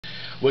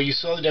Well, you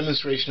saw the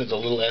demonstration of the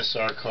little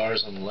SR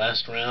cars on the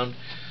last round,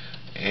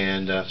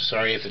 and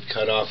sorry if it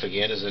cut off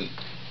again, as it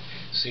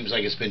seems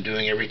like it's been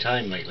doing every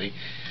time lately.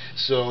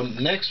 So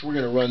next we're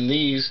going to run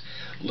these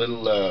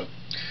little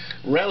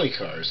rally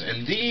cars,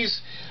 and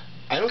these,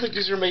 I don't think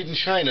these are made in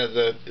China.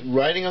 The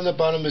writing on the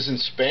bottom is in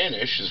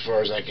Spanish, as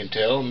far as I can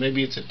tell.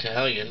 Maybe it's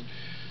Italian.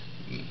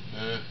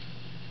 I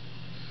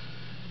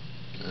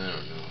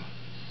don't know.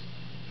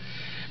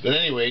 But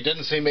anyway, it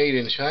doesn't say made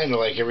in China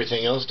like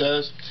everything else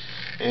does.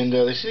 And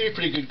they seem to be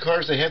pretty good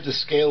cars. They have the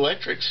Scale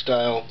Electric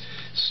style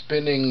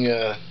spinning,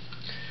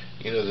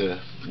 you know, the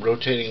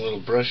rotating little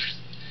brush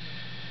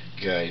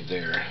guide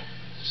there.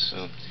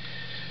 So,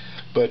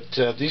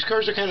 but these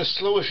cars are kind of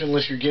slowish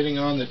unless you're getting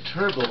on the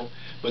turbo,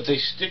 but they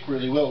stick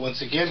really well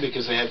once again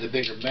because they have the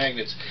bigger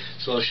magnets.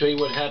 So I'll show you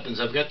what happens.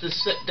 I've got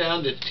this set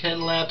down to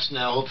 10 laps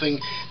now, hoping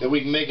that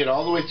we can make it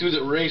all the way through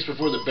the race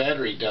before the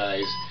battery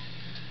dies.